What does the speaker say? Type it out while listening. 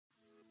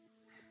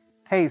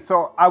Hey,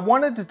 so I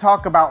wanted to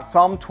talk about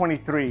Psalm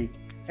 23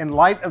 in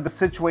light of the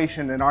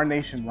situation in our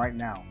nation right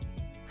now.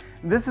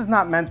 This is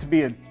not meant to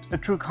be a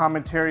true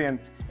commentary and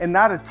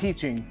not a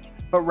teaching,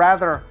 but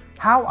rather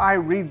how I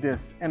read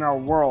this in our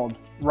world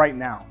right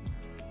now.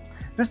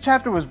 This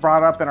chapter was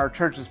brought up in our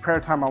church's prayer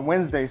time on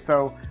Wednesday,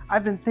 so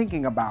I've been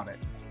thinking about it.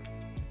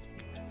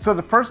 So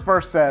the first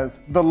verse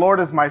says, "The Lord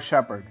is my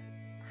shepherd."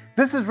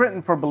 This is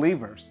written for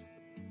believers.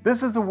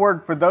 This is a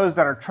word for those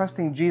that are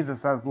trusting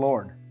Jesus as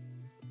Lord.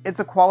 It's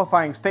a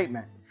qualifying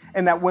statement,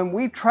 and that when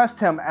we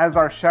trust Him as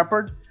our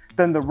shepherd,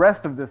 then the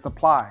rest of this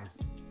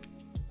applies.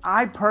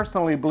 I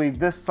personally believe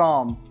this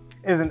psalm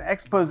is an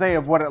expose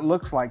of what it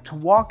looks like to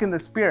walk in the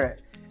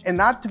Spirit and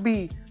not to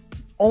be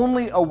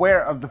only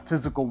aware of the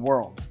physical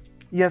world.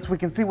 Yes, we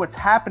can see what's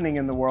happening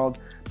in the world,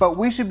 but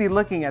we should be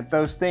looking at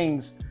those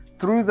things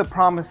through the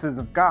promises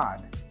of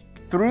God,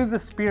 through the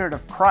Spirit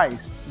of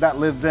Christ that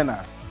lives in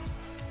us.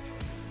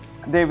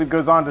 David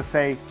goes on to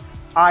say,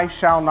 "I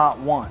shall not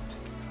want."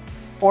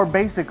 Or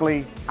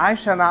basically, I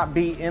shall not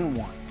be in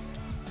want.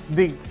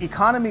 The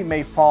economy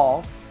may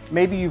fall,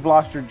 maybe you've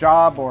lost your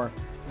job or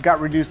got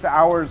reduced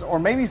hours, or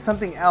maybe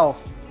something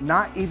else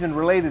not even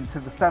related to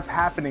the stuff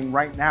happening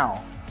right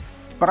now.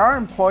 But our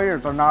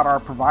employers are not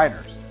our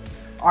providers.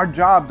 Our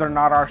jobs are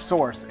not our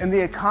source, and the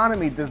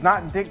economy does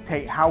not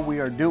dictate how we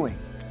are doing.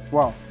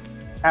 Well,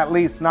 at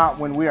least not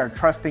when we are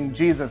trusting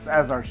Jesus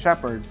as our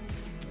shepherd.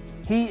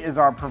 He is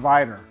our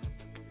provider,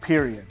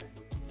 period.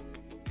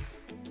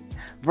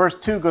 Verse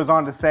 2 goes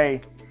on to say,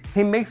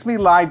 "He makes me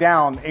lie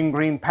down in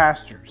green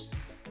pastures.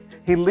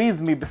 He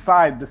leads me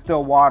beside the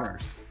still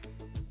waters."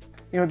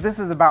 This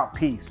is about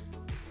peace.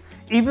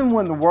 Even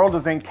when the world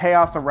is in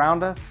chaos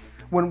around us,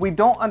 when we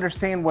don't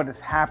understand what is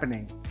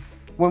happening,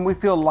 when we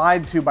feel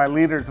lied to by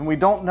leaders and we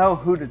don't know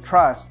who to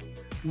trust,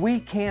 we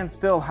can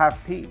still have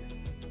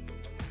peace.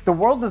 The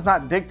world does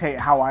not dictate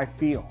how I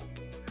feel.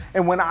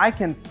 And when I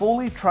can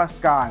fully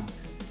trust God,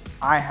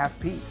 I have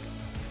peace.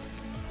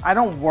 I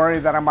don't worry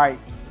that I might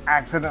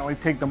accidentally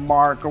take the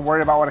mark or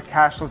worry about what a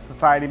cashless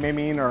society may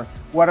mean or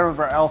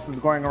whatever else is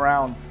going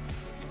around.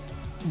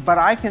 But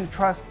I can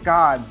trust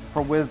God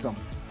for wisdom.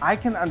 I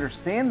can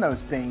understand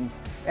those things,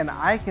 and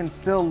I can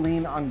still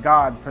lean on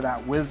God for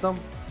that wisdom,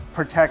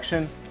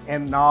 protection,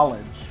 and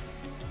knowledge.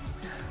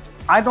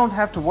 I don't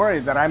have to worry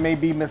that I may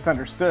be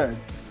misunderstood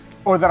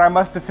or that I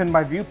must defend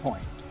my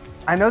viewpoint.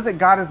 I know that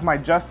God is my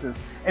justice,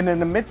 and in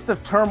the midst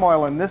of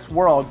turmoil in this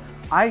world,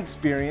 I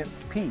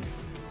experience peace.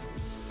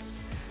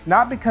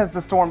 Not because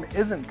the storm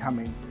isn't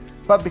coming,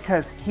 but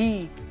because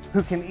He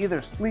who can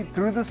either sleep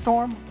through the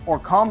storm or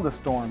calm the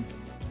storm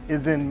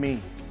is in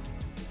me.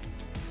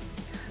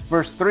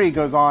 Verse 3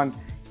 goes on,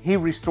 "He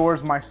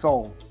restores my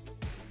soul."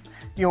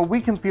 We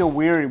can feel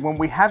weary when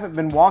we haven't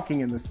been walking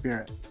in the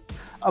Spirit.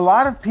 A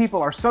lot of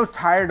people are so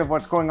tired of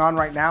what's going on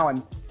right now,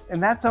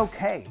 and that's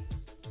okay.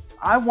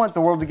 I want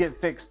the world to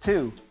get fixed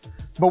too,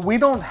 but we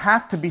don't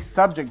have to be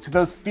subject to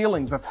those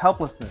feelings of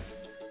helplessness,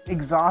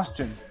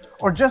 exhaustion,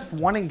 or just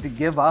wanting to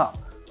give up.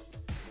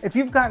 If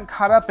you've gotten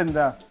caught up in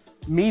the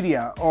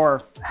media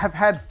or have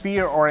had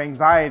fear or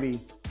anxiety,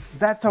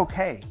 that's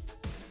okay.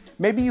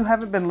 Maybe you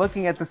haven't been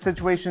looking at the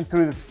situation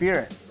through the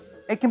Spirit.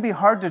 It can be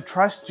hard to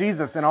trust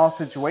Jesus in all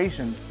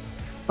situations,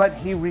 but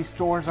He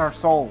restores our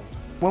souls.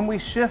 When we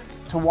shift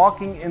to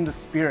walking in the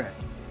Spirit,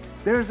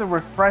 there's a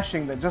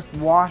refreshing that just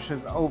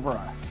washes over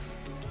us.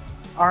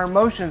 Our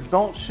emotions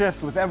don't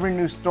shift with every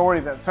new story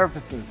that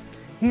surfaces.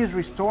 He is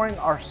restoring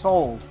our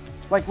souls.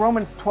 Like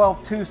Romans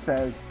 12:2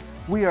 says,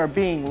 we are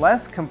being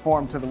less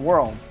conformed to the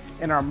world,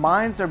 and our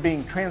minds are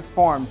being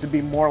transformed to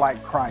be more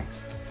like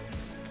Christ.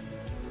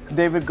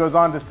 David goes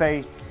on to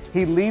say,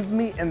 "He leads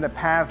me in the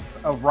paths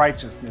of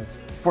righteousness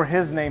for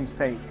His name's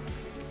sake."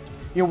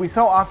 We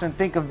so often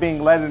think of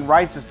being led in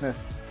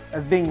righteousness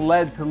as being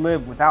led to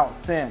live without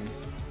sin.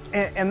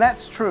 And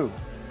that's true.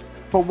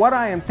 But what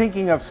I am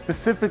thinking of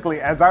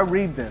specifically as I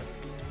read this,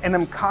 and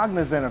am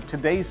cognizant of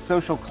today's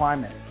social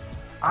climate,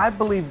 I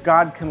believe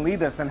God can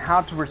lead us in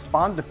how to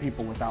respond to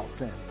people without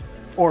sin.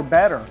 Or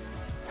better,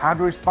 how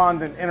to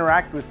respond and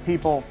interact with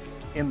people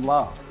in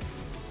love.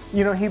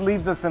 He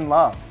leads us in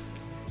love.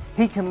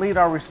 He can lead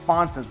our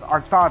responses,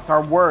 our thoughts,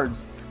 our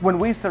words. When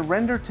we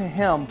surrender to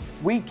Him,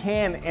 we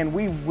can and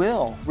we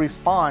will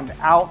respond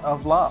out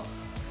of love,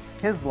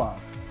 His love,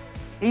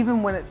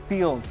 even when it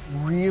feels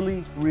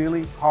really,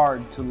 really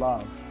hard to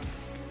love.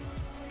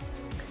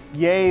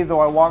 "Yea,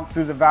 though I walk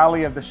through the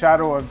valley of the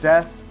shadow of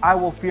death, I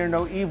will fear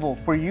no evil,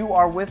 for You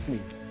are with me.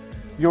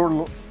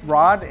 Your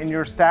rod and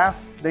Your staff,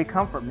 they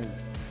comfort me."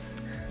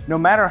 No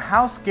matter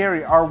how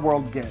scary our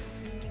world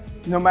gets,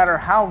 no matter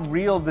how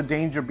real the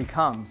danger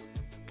becomes,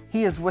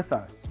 He is with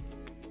us.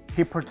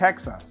 He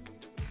protects us.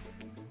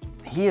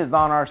 He is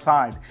on our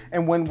side.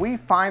 And when we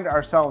find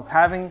ourselves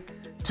having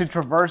to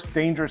traverse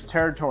dangerous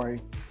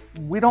territory,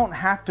 we don't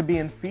have to be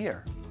in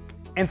fear.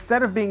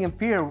 Instead of being in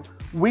fear,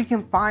 we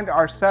can find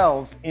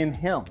ourselves in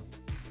Him.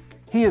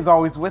 He is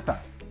always with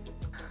us.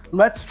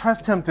 Let's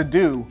trust Him to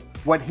do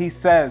what He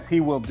says He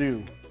will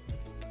do.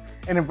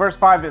 And in verse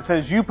 5 it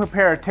says, "You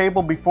prepare a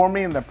table before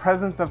me in the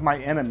presence of my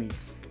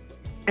enemies."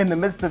 In the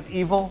midst of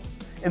evil,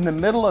 in the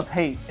middle of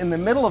hate, in the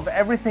middle of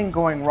everything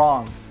going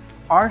wrong,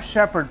 our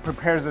shepherd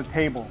prepares a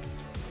table.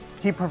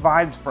 He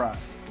provides for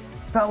us,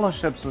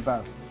 fellowships with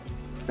us.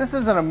 This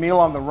isn't a meal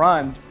on the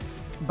run,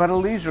 but a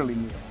leisurely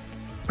meal.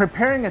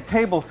 Preparing a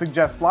table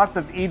suggests lots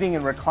of eating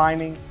and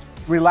reclining,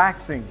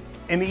 relaxing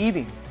and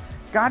eating.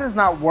 God is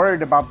not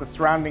worried about the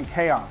surrounding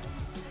chaos.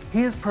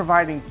 He is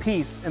providing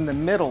peace in the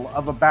middle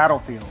of a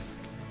battlefield,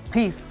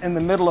 peace in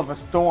the middle of a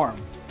storm.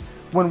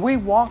 When we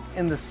walk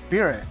in the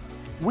Spirit,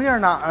 we are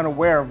not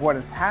unaware of what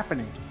is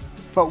happening,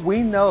 but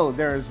we know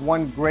there is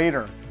one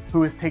greater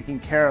who is taking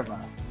care of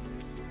us.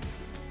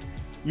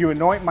 You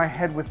anoint my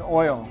head with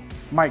oil,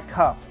 my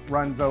cup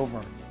runs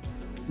over.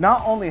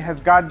 Not only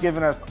has God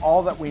given us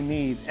all that we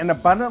need and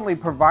abundantly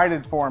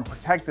provided for and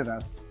protected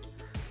us,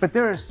 but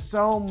there is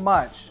so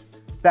much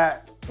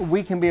that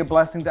we can be a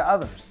blessing to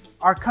others.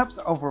 Our cups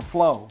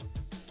overflow,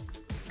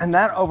 and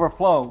that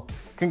overflow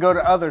can go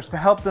to others to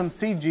help them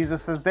see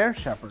Jesus as their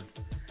shepherd,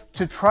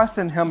 to trust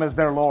in Him as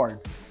their Lord.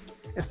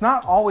 It's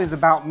not always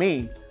about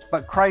me,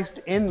 but Christ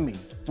in me,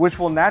 which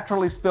will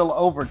naturally spill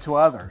over to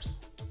others.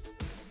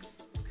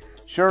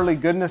 Surely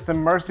goodness and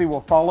mercy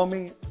will follow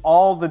me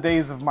all the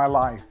days of my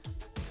life.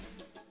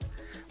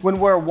 When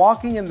we're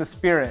walking in the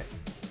Spirit,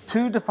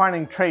 two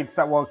defining traits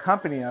that will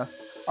accompany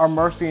us are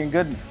mercy and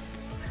goodness.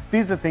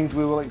 These are things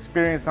we will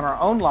experience in our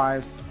own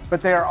lives,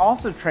 but they are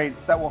also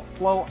traits that will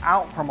flow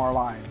out from our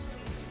lives.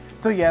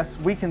 So yes,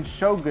 we can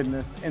show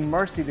goodness and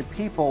mercy to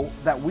people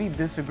that we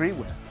disagree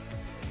with.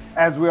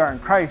 As we are in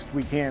Christ,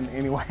 we can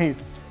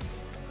anyways.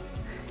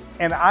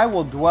 And I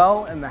will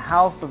dwell in the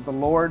house of the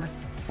Lord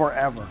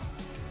forever.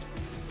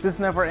 This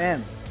never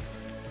ends.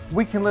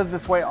 We can live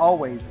this way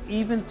always,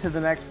 even to the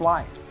next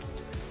life.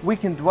 We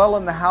can dwell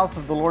in the house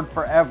of the Lord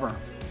forever.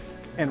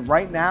 And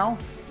right now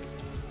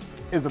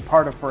is a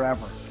part of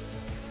forever.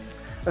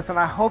 Listen,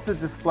 I hope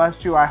that this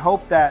blessed you. I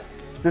hope that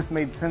this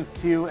made sense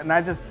to you. And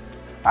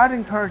I'd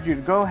encourage you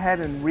to go ahead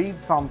and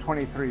read Psalm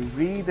 23.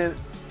 Read it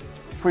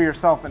for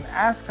yourself and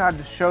ask God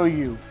to show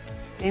you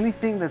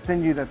anything that's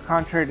in you that's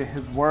contrary to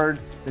His word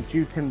that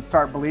you can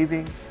start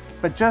believing.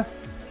 But just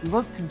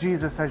look to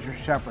Jesus as your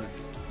shepherd.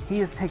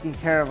 He is taking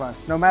care of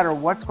us. No matter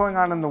what's going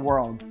on in the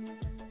world,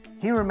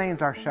 He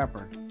remains our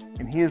shepherd,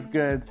 and He is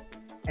good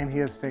and He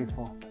is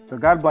faithful. So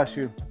God bless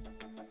you.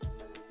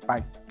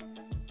 Bye.